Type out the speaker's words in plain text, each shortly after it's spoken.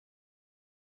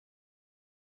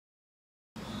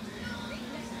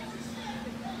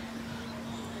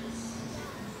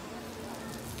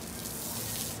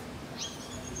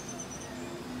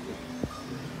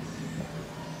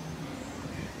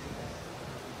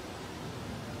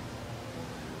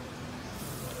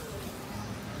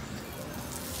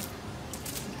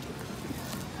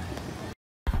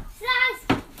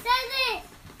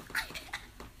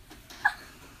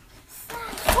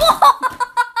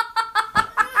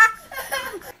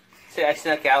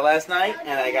Actually, I snuck out last night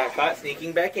and I got caught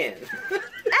sneaking back in.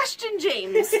 Ashton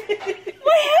James,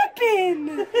 what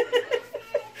happened?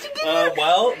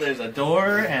 Well, there's a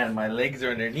door and my legs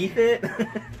are underneath it.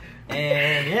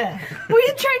 And yeah. Were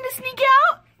you trying to sneak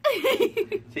out?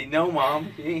 Say, no,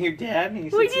 Mom. You didn't hear Dad? And he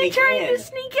said, Were you trying to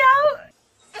sneak out?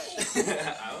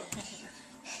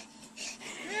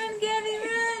 Run, Gabby,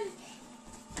 run!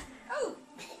 Oh!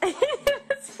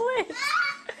 Split.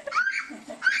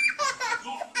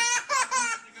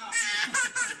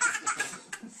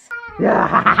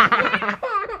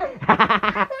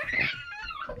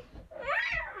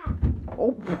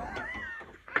 Oh.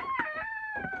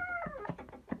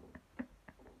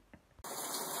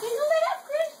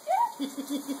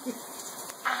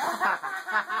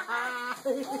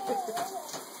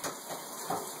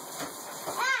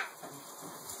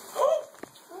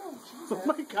 Oh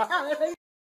my God.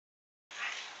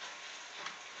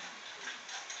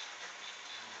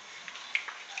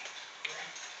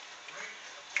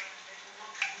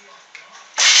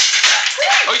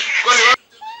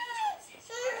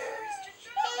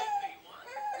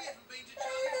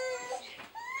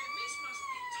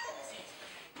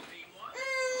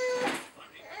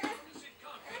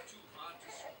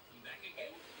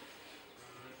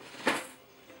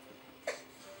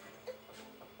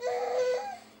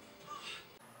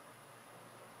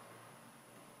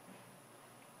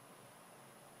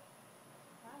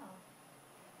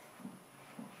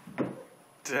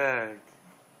 Dang.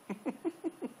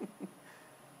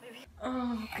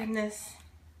 Oh, goodness.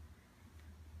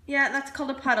 Yeah, that's called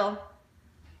a puddle.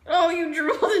 Oh, you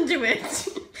drooled into it.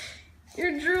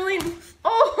 You're drooling.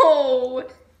 Oh,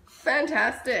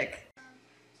 fantastic.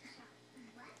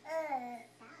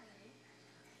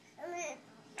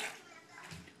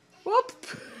 Whoop.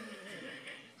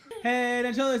 Head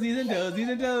and shoulders, knees and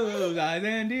toes, eyes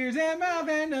and ears and mouth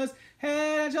and nose.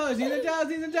 Head and shoulders, knees and toes,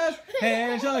 knees and toes.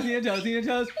 Head and shoulders, knees and toes, knees and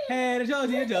toes. Head and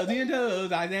shoulders, knees and toes, knees and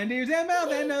toes. Eyes and ears and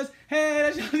mouth and nose. Head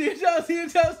and shoulders, knees and toes, knees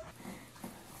and toes.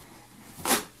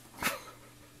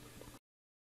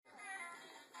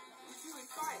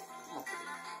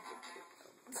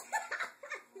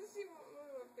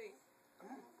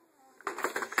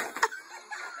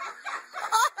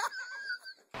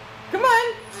 Come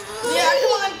on. Yeah,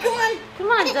 come on, come on. Come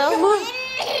on, Zoe. Move.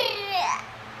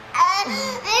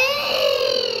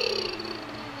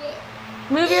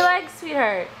 Move your legs,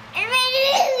 sweetheart.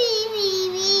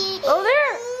 Oh,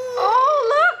 there.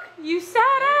 Oh, look. You sat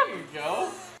up. There you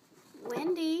go.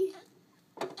 Wendy,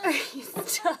 are you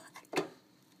stuck?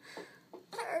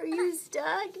 Are you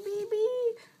stuck, baby?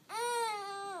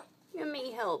 Let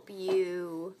me help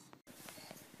you.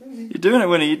 You're doing it,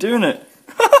 Winnie, you're doing it.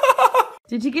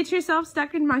 Did you get yourself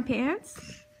stuck in my pants?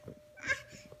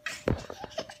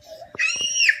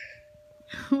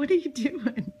 What are you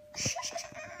doing?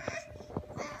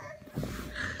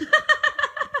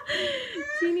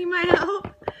 Do you need my help?